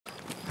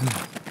Okay.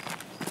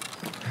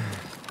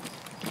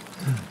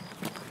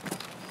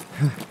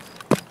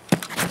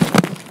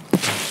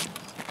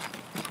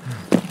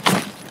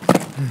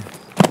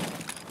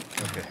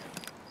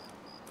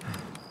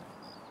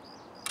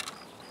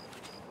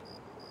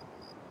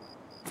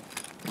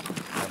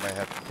 I might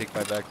have to take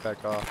my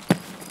backpack off.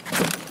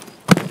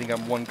 I think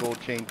I'm one gold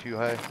chain too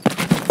high.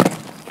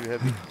 Too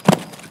heavy.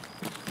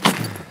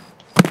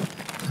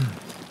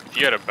 If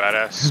you had a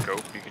badass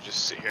scope, you could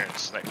just sit here and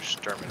snipe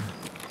Sturman.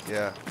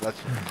 Yeah, that's...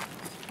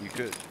 You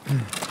could.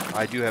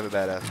 I do have a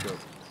badass scope.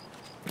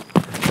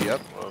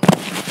 Yep. Well,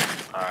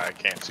 I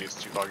can't see,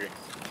 it's too foggy.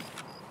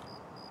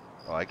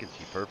 Oh, I can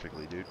see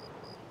perfectly, dude.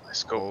 My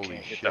scope Holy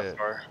can't shit. get that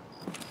far.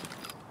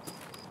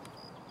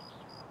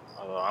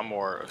 Although I'm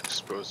more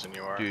exposed than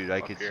you are. Dude, I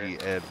up could here. see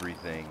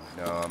everything.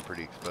 No, I'm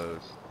pretty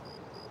exposed.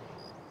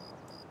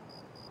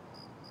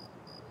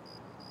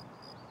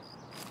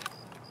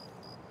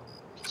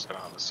 Just got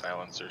on the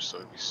silencer, so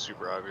it'd be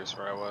super obvious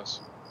where I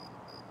was.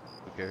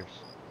 Who cares?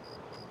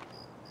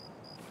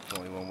 There's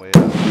only one way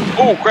out.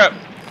 Oh crap!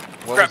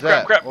 What crap! was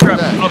that? Crap! What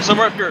was that? Oh,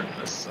 somewhere up here.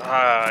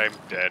 I'm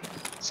dead.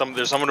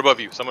 There's someone above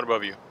you. Someone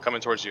above you,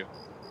 coming towards you.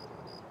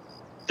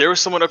 There was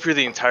someone up here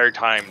the entire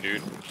time,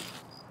 dude.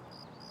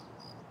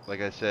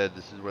 Like I said,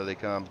 this is where they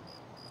come.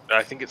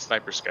 I think it's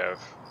Sniper Scav.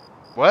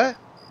 What?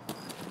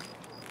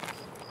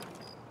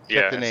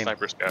 Yeah, the name.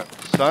 Sniper Scav.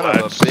 Son of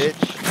a bitch.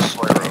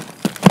 Sloyro.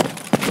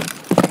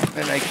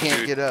 And I can't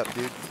Dude. get up,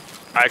 dude.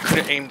 I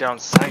couldn't aim down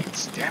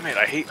sights. Damn it!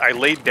 I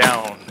laid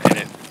down and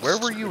it. Where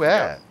were you screwed me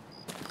at? up.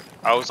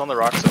 I was on the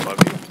rocks above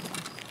you,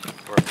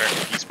 where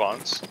apparently he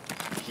spawns.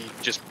 He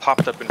just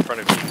popped up in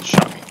front of me and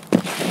shot me.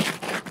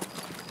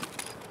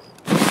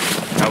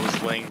 I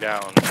was laying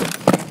down,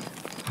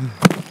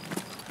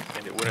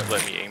 and it wouldn't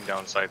let me aim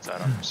down sights at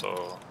him.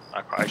 So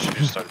I should have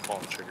just started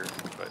pulling the trigger.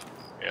 But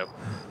yep,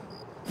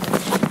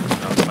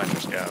 that was Sniper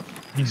Scav.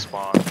 He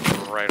spawned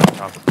right on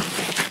top of me.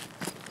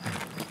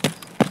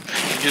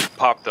 He just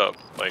popped up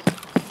like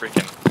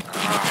freaking.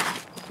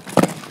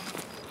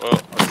 Well,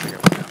 I think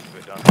I'm gonna have to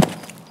get done.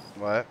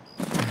 What?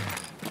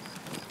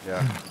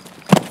 Yeah.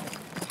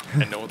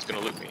 And no one's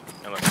gonna loot me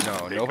unless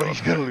No, they nobody's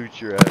go up gonna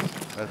loot your ass.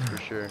 That's for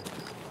sure.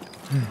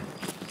 there.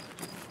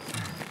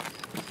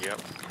 Yep.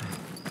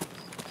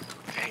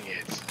 Dang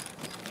it.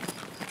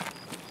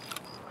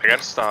 I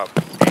gotta stop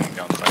aiming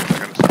down sights. I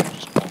gotta stop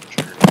just pulling the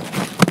trigger.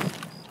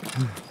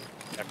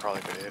 I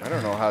probably could hit him. I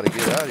don't know how to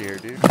get out of here,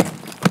 dude.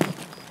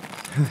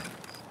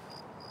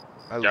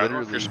 I Yeah, I don't know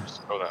if you're literally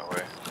supposed to go that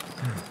way.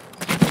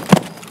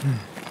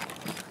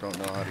 don't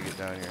know how to get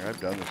down here. I've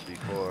done this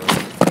before. I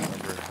don't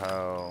remember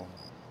how.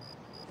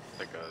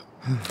 Like a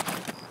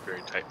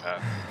very tight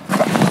path.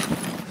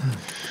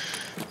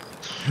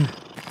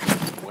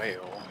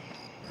 Whale.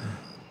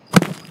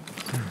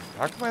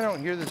 How come I don't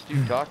hear this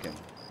dude talking?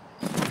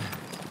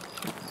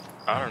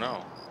 I don't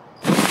know.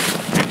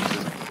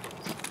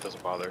 It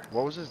doesn't bother.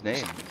 What was his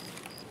name?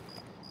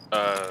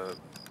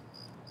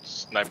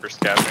 Sniper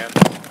Scavman.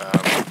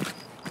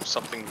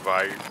 Something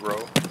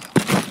Viro.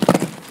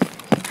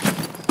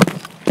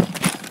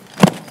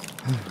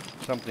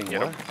 Something You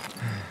what? know,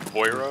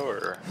 Voiro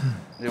or?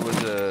 It was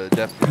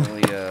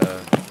definitely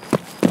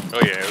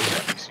Oh yeah, it was an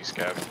NPC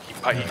Scav.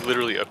 He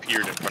literally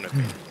appeared in front of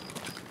me.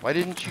 Why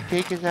didn't you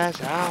take his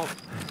ass out?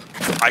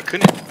 I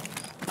couldn't.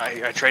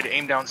 I tried to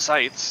aim down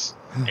sights,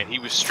 and he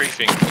was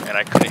strafing, and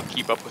I couldn't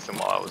keep up with him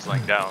while I was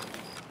laying down.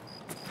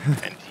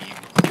 And he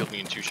killed me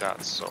in 2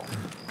 shots, so.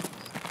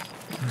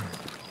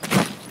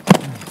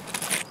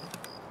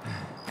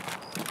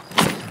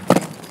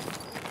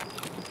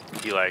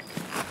 He like...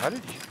 How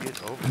did you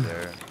get over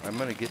there? I'm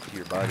gonna get to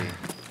your body.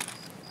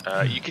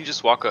 you can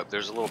just walk up.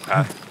 There's a little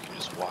path. You can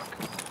just walk.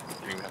 You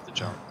don't even have to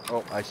jump.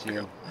 Oh, I see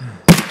him.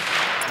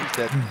 He's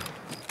dead.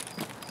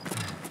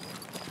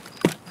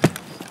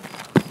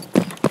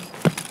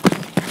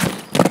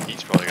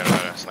 He's probably got a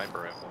badass sniper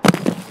rifle.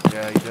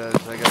 Yeah, he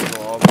does. I gotta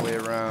go all the way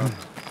around.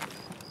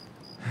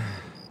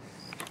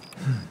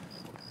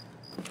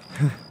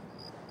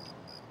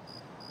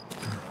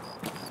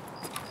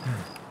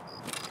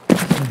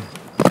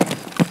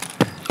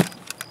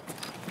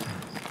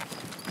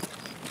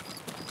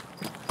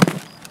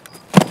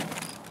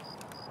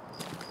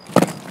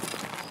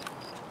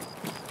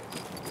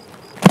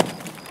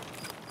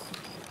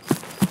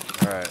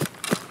 Alright.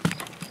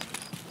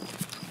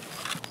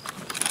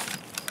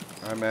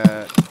 I'm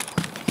at...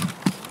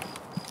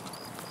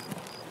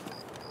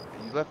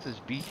 You left this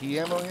BT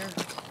ammo here?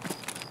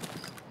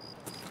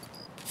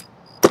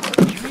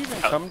 Did you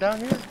even come down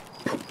here?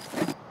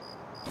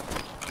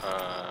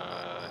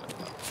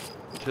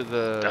 To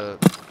the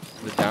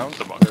down,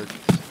 The bunker. or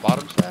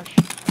bottom stash?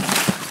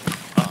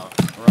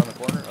 Around the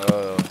corner?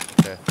 Oh,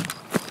 okay.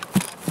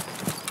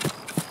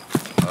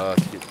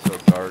 It's getting so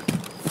dark.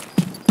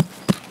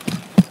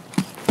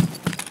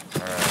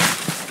 Alright.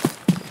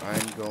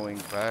 I'm going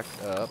back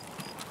up.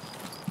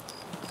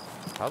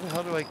 How the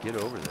hell do I get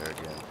over there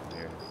again from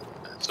here?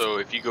 So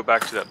if you go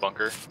back to that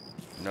bunker,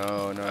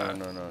 No.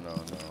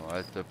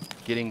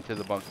 Getting to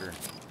the bunker.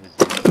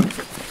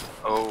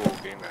 Oh,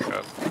 game back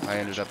up. I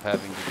ended up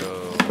having to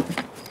go,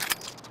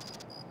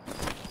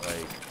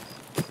 like...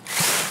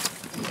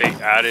 They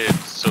added,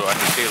 so I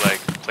think they like,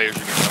 players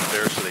were getting up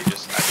there, so they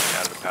just actually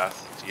added a path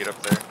to get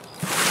up there.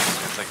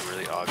 It's like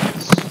really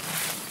obvious,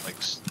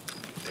 like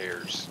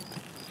stairs.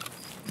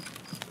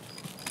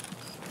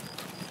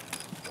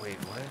 Wait,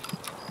 what?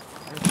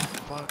 Where the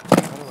fuck?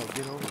 How do I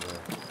get over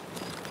there?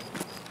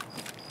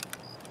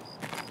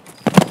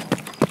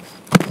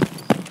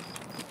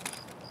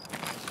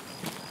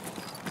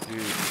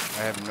 Dude,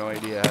 I have no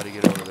idea how to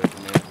get over there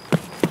from here.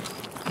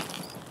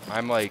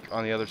 I'm like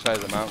on the other side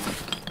of the mountain.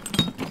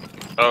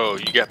 Oh,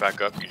 you get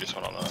back up, you just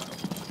went on a...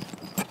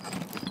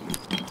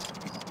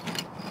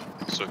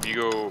 So if you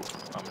go,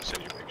 I'm gonna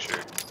send you a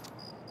picture.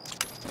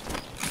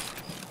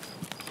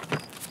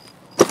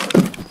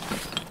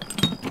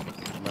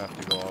 I'm gonna have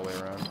to go all the way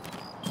around.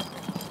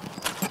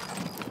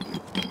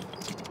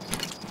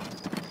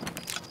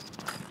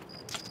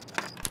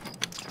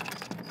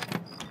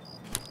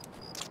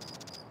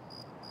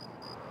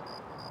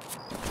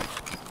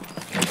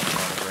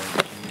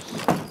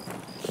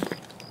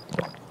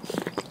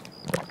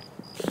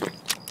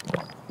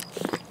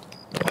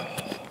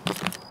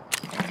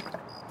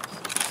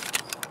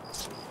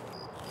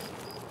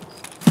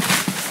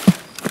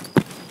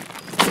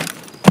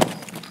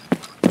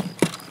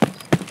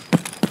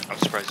 I'm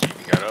surprised you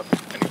even got up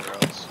anywhere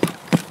else.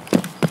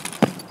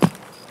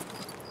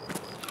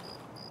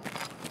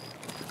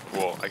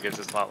 Well, I guess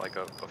it's not like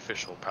a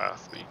official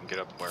path, but you can get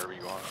up wherever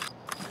you want.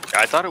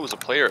 Yeah, I thought it was a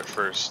player at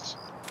first,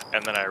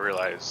 and then I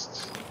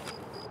realized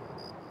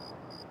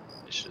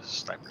it's just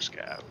sniper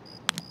scav.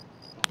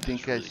 I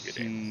think I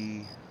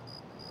see...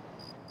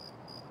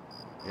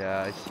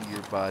 Yeah, I see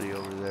your body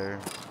over there.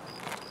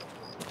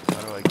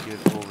 How do I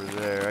get over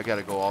there? I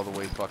gotta go all the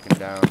way fucking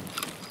down.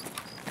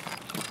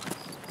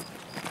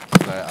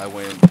 I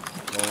went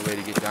the only way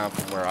to get down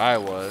from where I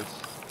was,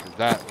 because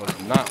that was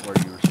not where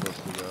you were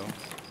supposed to go.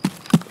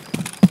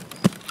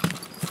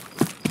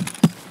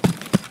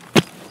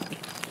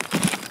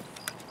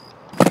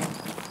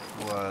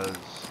 Was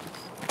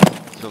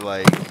to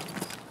like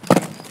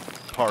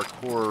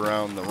parkour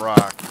around the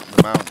rock,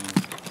 the mountain.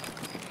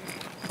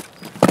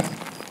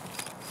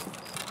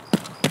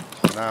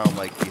 So now I'm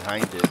like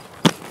behind it.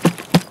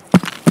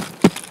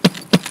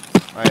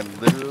 I am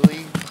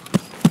literally,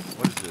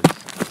 what is this?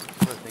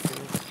 What do I think it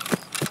is?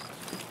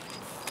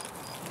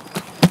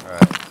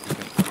 Alright, you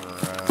can come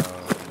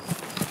around.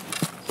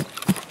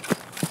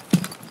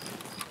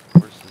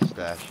 Where's the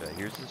stash at?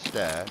 Here's the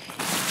stash.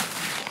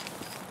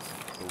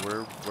 So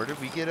where did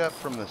we get up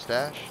from the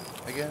stash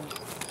again?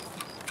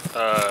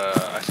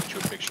 I sent you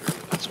a picture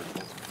of that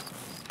circle.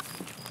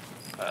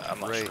 I'm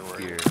not right sure where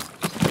here. it is.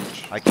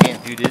 I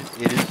can't, dude.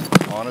 It is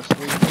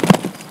honestly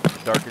the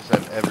darkest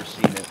I've ever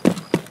seen it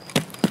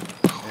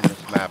in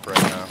this map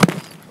right now.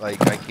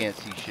 Like, I can't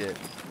see shit.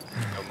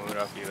 No moon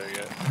up either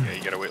yet. Yeah,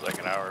 you gotta wait like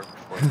an hour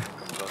before it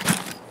comes up.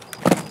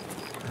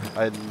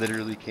 I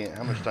literally can't.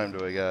 How much time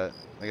do I got?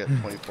 I got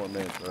 24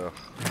 minutes. Ugh.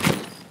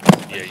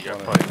 Yeah, you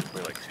gotta probably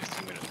wait like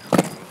 15 minutes before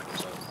the moon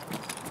comes up.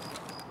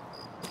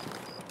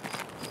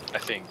 I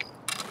think.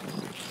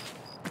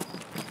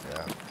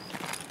 Yeah.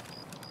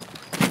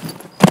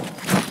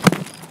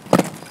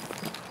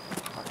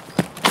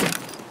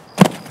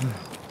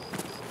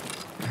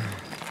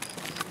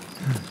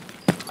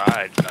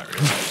 I did not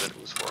realize that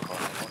it was 4 o'clock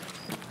in the morning.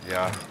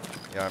 Yeah.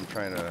 Yeah, I'm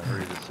trying to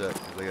hurry this up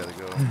because I gotta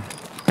go.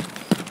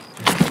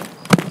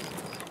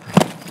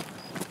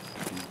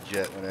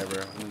 Jet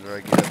whenever. Whenever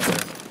I get up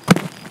there.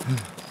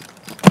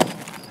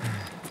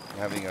 I'm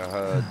having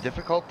a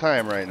difficult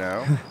time right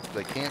now because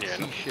I can't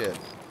see shit.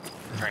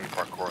 I'm trying to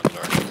parkour in the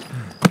dark.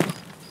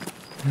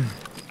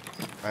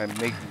 I'm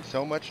making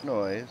so much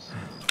noise.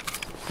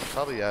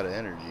 Probably out of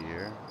energy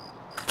here.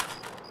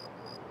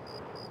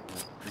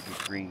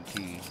 Freaking green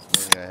tea. Only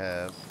thing I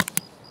have.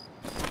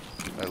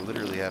 I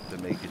literally have to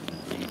make it to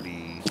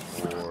DB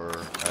or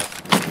I have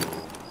to go.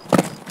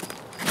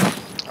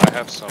 I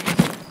have some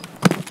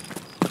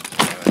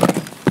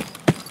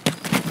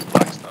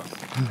black stuff.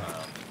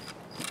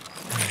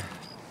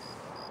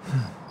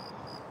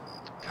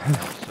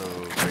 I'm so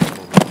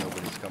grateful that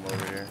nobody's come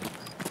over here.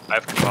 I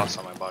have kvass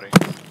on my body.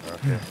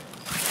 Okay.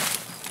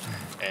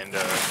 And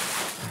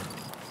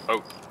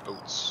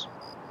oats.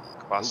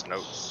 Kvass and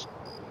oats.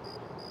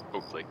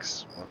 Oat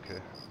flakes.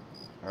 Okay.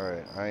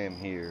 Alright, I am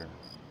here.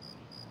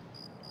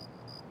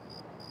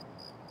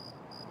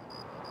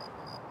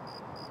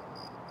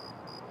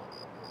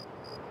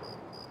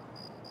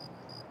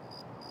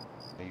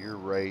 Now you're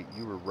right,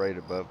 you were right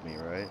above me,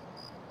 right?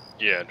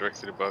 Yeah,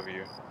 directly above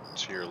you,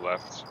 to your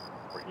left,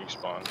 where you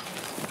spawned.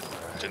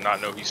 Right. Did not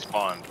know he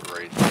spawned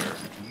right there.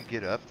 Can you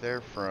get up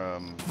there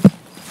from...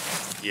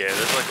 Yeah,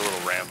 there's like a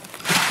little ramp.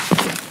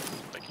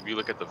 Like if you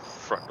look at the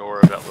front door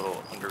of that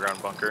little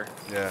underground bunker.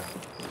 Yeah.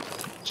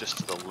 Just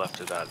to the left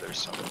of that,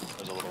 there's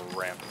a little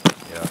ramp.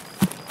 Yeah.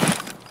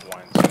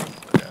 Winds up,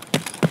 but yeah.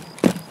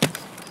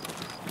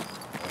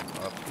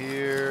 I'm up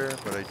here,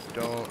 but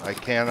I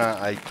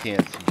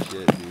can't see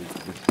shit, dude.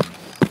 This is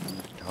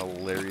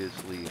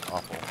hilariously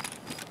awful.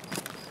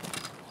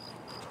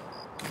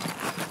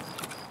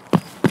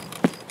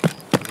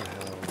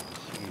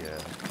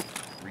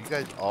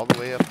 guys all the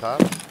way up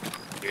top?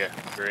 Yeah,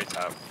 very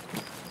top.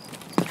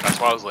 That's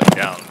why I was laying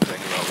down, because I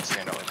knew I would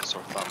stand out like a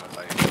sore thumb if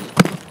I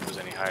was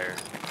any higher.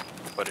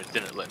 But it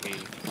didn't let me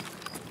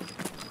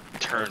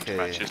turn to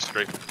match his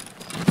straight.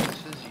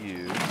 This is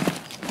you.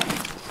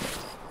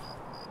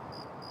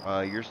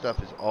 Your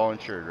stuff is all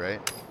insured, right?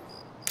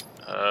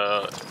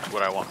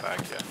 What I want back,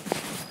 yeah.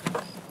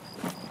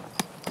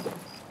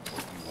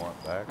 What you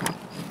want back?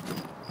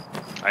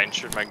 I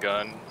insured my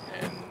gun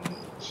and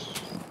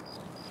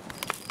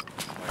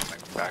my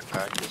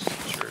backpack was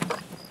insured.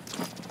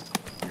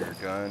 Your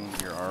gun,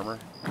 your armor?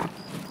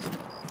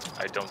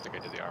 I don't think I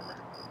did the armor.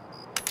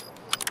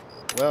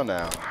 Well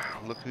now,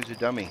 look who's a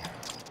dummy.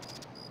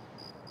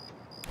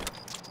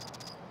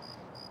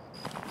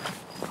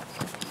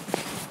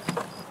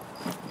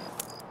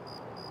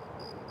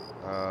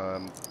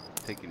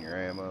 Taking your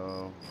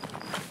ammo.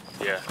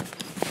 Yeah.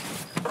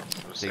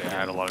 I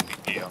had a lot of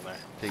BP on there.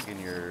 Taking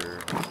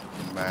your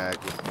mag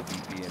with the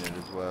BP in it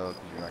as well,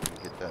 because you're not going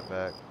to get that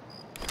back.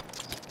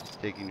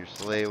 Taking your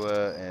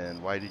Salewa,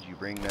 and why did you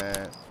bring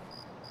that?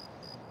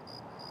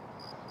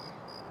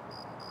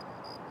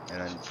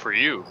 And for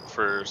you,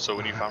 so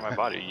when you found my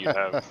body, you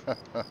have.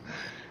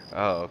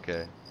 Oh,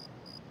 okay.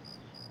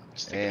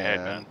 Just thinking ahead,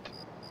 man.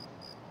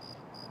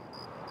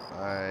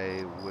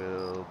 I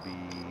will be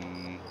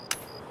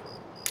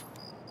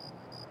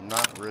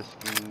not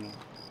risking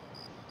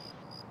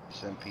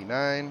this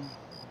MP9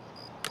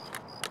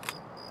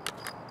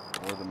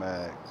 or the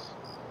mags.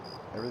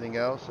 Everything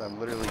else, I'm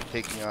literally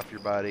taking off your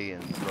body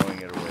and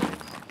throwing it away.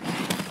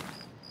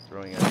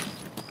 Throwing it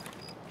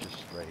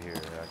just right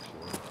here,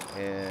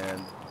 actually.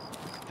 And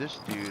this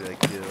dude I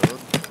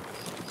killed.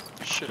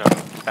 Should have a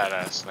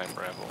badass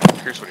sniper rifle.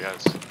 Here's what he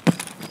has.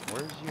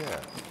 Where's he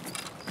at?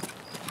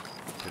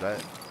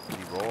 Did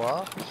he roll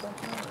off or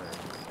something? Or?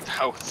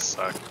 That would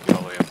suck. Get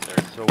all the way up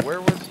there. So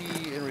where was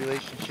he in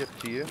relationship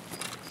to you?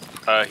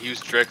 He was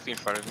directly in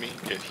front of me.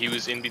 If he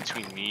was in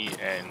between me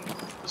and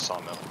the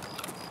sawmill.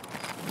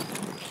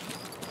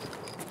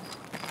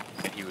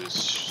 And he was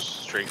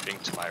strafing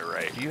to my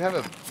right. Do you have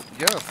a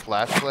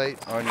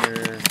flashlight on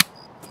your?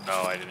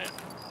 No, I didn't.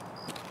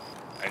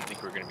 I didn't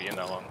think we were gonna be in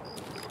that long.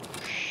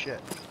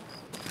 Shit.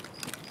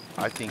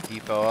 I think he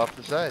fell off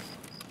the side.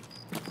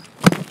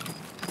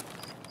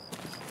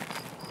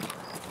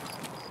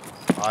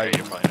 Yeah,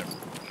 you'll probably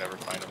never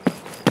find him.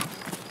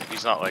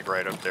 He's not like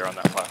right up there on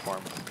that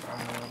platform.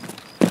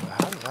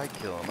 How did I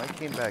kill him? I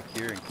came back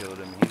here and killed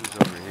him. He was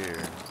over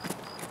here.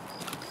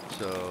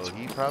 So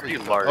he probably.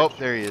 Large. Oh,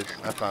 there he is.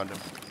 I found him.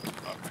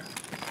 Okay.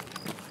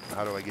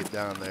 How do I get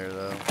down there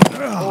though?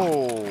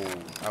 Oh,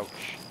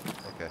 ouch.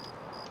 Okay.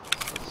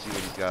 Let's see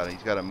what he's got.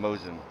 He's got a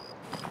Mosin.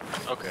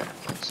 Okay.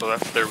 So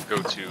that's their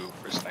go-to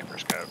for sniper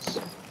scouts.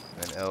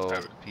 An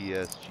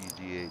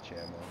LPSGZH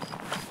ammo.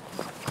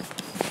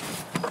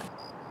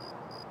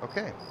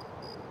 Okay.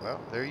 Well,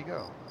 there you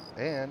go.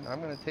 And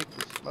I'm gonna take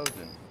this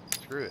Mosin.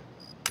 Screw it.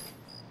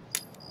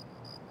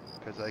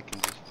 Because I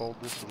can just fold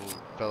this little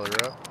feller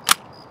up.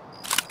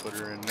 Put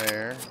her in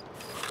there.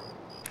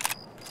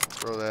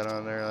 Throw that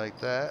on there like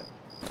that.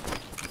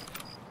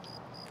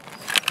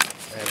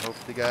 And hope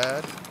to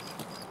God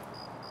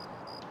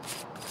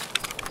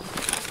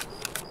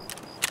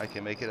I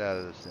can make it out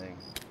of this thing.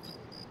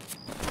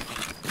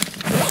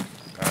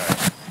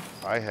 Alright.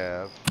 I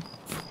have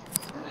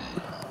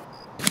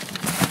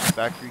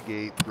factory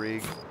gate,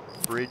 bridge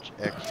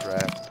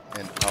extract,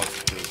 and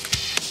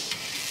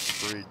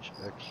outskirts. Bridge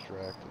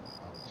extract and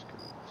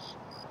outskirts.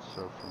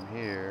 So from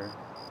here,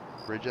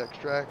 bridge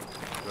extract,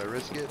 do I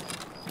risk it?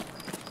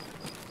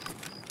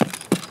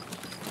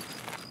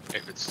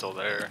 If it's still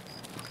there.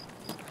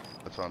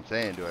 That's what I'm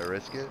saying, do I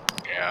risk it?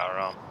 Yeah, I don't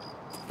know.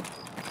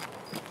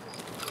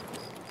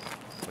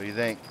 What do you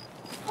think?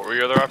 What were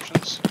your other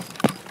options?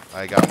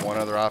 I got one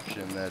other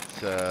option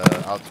that's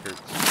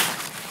outskirts.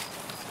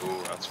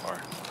 Ooh, that's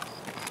far.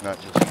 Not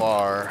just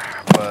far,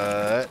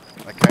 but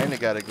I kind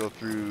of got to go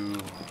through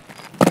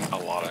a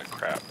lot of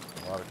crap.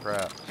 A lot of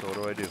crap. So what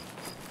do I do?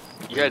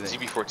 You had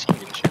ZB14,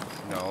 didn't you?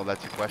 No,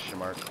 that's a question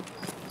mark.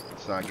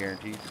 It's not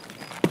guaranteed.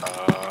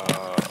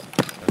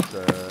 That's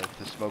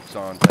the smoke's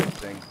on type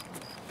thing.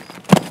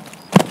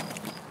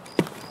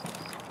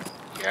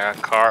 Yeah,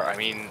 car. I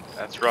mean,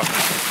 that's rough.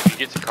 If you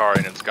get to car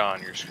and it's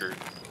gone, you're screwed.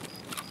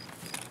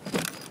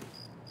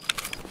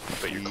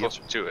 But you're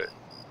closer to it.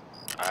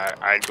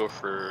 I'd go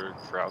for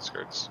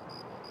outskirts.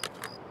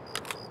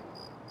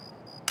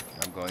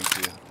 I'm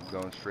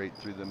going straight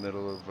through the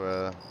middle of.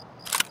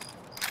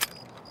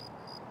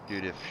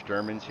 Dude, if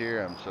Sturman's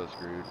here, I'm so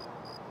screwed.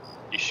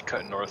 You should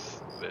cut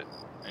north a bit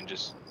and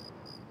just.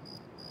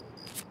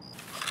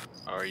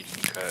 Or you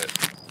can cut.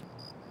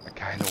 I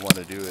kind of want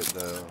to do it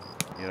though.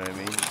 You know what I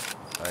mean?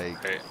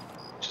 Like. Okay,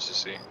 just to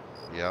see.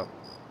 Yep.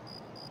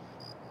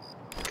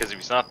 Because if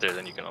he's not there,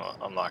 then you can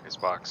unlock his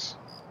box.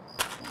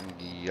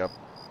 Yep.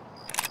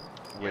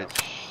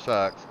 Which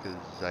sucks,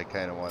 because I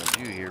kind of wanted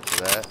you here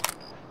for that.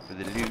 For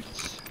the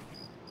loots.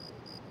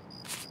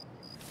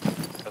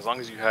 As long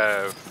as you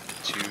have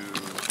 2,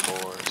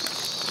 4,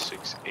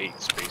 6,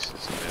 8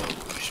 spaces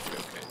available, you should be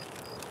okay.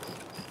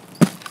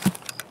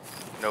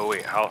 No,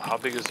 wait. How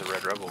big is the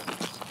Red Rebel?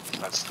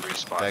 That's 3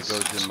 spots. That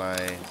goes in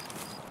my.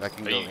 That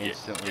can go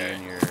instantly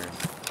in your.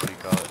 What do you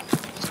call it?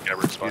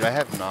 Scabbard spot. Dude, I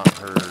have not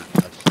heard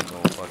a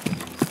single fucking.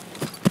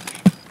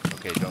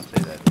 Okay, don't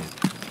say that, dude.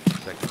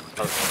 Second.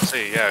 I was gonna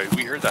say, yeah,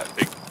 we heard that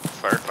big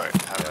firefight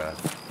happen.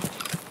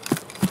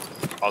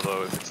 Yeah.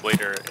 Although if it's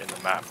later in the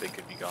map, they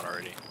could be gone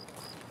already.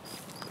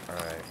 All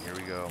right, here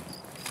we go.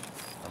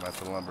 I'm at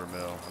the lumber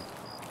mill.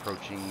 I'm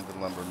approaching the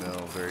lumber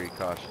mill very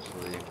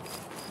cautiously.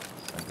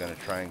 I'm gonna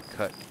try and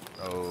cut.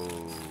 Oh.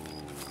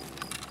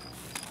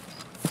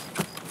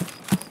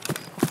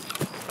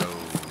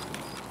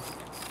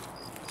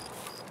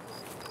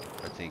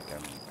 I think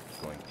I'm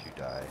going to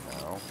die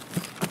now.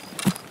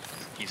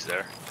 He's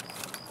there.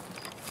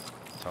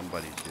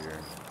 Somebody's here.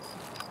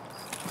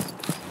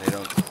 They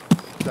don't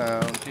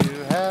sound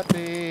too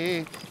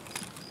happy.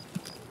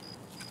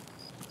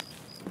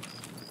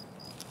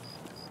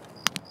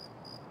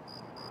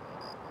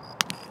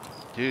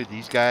 Dude,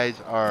 these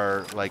guys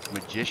are like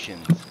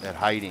magicians at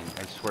hiding,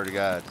 I swear to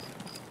God.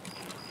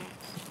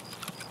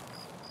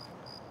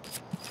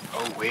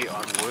 Oh, wait,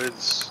 on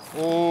woods.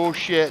 Oh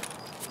shit.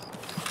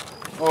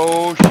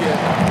 Oh shit.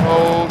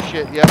 Oh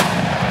shit, yep.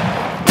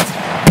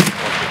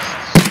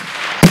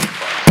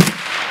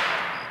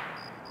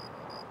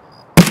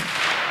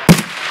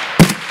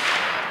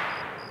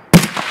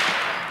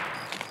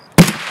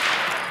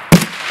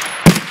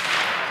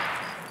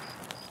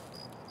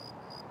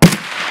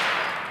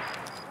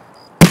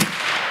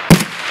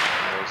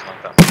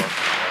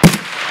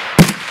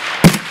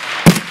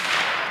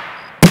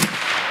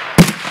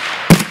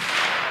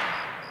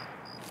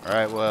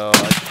 Alright, well,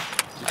 I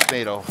just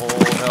made a whole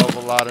hell of a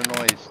lot of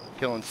noise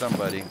killing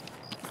somebody.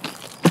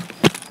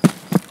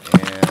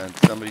 And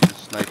somebody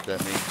just sniped at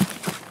me.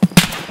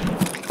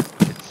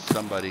 It's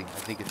somebody. I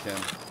think it's him.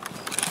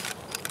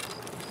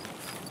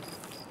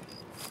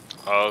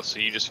 Oh, so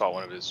you just fought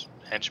one of his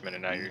henchmen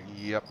and now you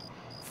Yep.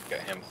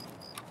 got him.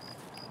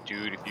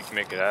 Dude, if you can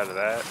make it out of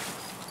that.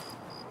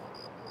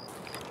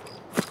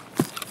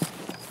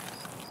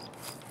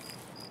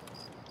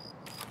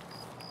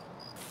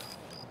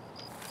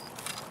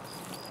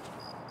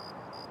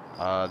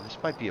 This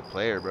might be a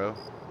player, bro.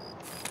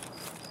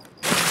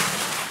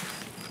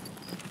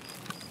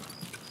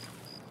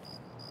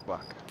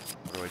 Fuck.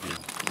 What do I do?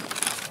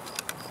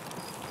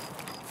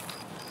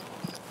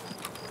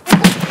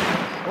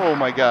 Oh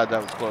my God,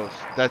 that was close.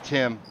 That's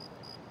him.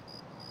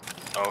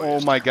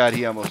 Oh my God,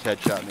 he almost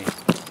headshot me.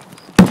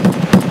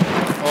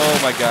 Oh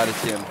my God,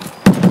 it's him.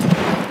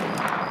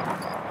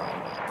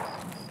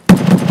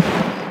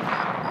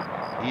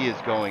 He is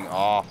going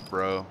off,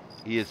 bro.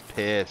 He is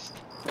pissed.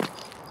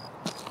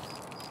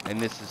 And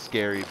this is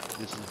scary.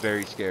 This is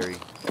very scary.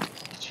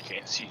 You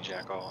can't see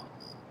jack all.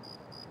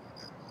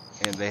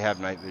 And they have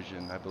night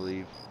vision, I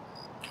believe.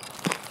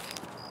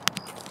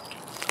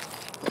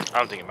 I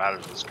don't think it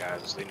matters to those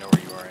guys. They know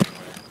where you are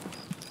anyway.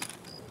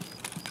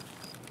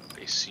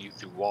 They see you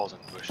through walls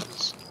and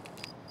bushes.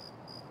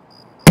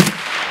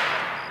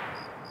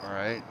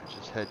 Alright, I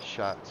just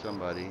headshot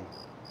somebody.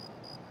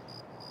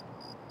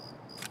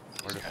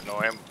 He's got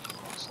no ammo,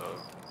 so...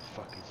 The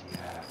fuck is he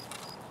at?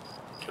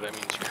 But that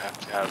means you have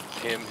to have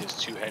him, his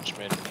 2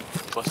 henchmen,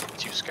 plus the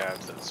 2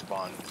 scavs that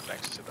spawn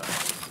next to them.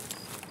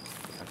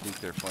 I think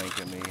they're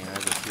flanking me. I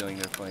have a feeling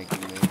they're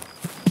flanking me.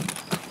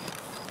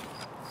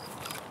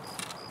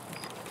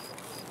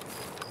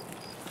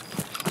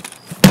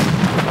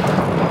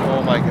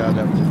 Oh my God,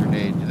 that was a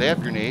grenade. Do they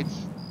have grenades?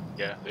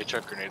 Yeah, they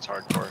chuck grenades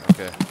hardcore.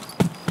 Okay.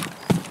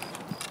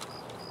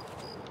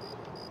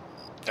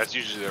 That's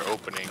usually their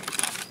opening.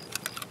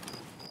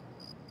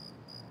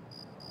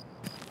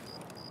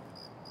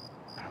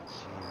 I don't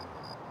see him.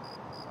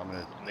 I'm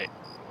gonna... And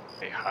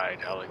they hide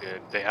hella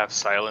good. They have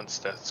silence,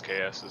 deaths,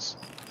 KS's.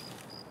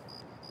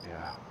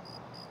 Yeah.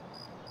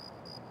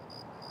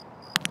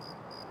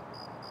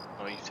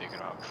 Oh, you've taken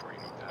out before you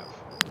know that.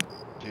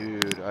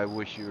 Dude, I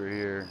wish you were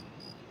here.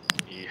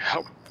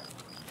 Yep.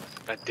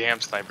 That damn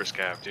sniper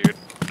scav, dude.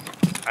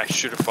 I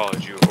should have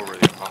followed you over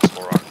the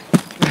impossible rock.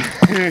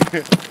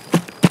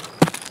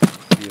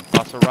 The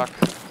impossible rock?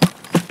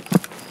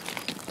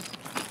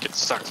 It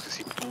sucks because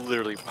he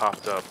literally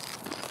popped up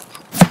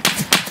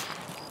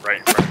right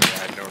in front of me. I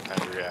had no time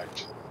to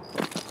react.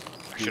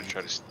 I should have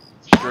tried to...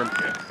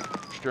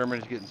 Sturman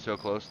is getting so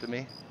close to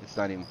me, it's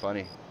not even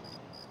funny.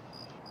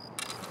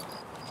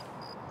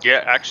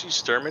 Yeah, actually,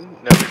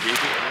 Sturman never gave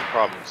me any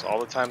problems. All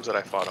the times that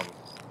I fought him,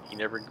 he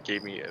never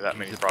gave me that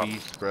many problems.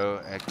 He's a beast, bro,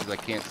 because I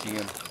can't see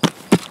him.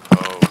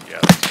 Oh,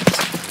 yeah,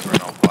 that's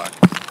right on black.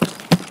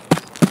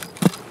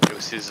 It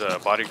was his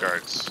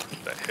bodyguards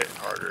that hit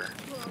harder.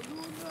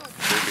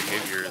 Their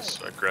behavior is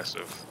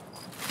aggressive.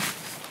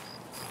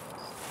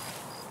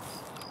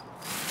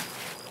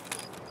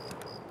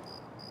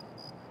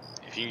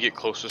 If you can get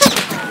close to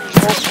Sturman...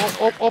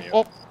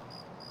 Oh!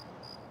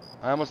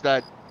 I almost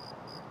died.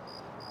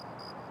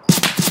 I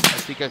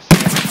think I've seen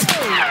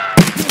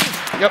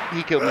him. Yep,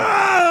 he killed me.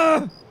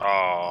 Oh.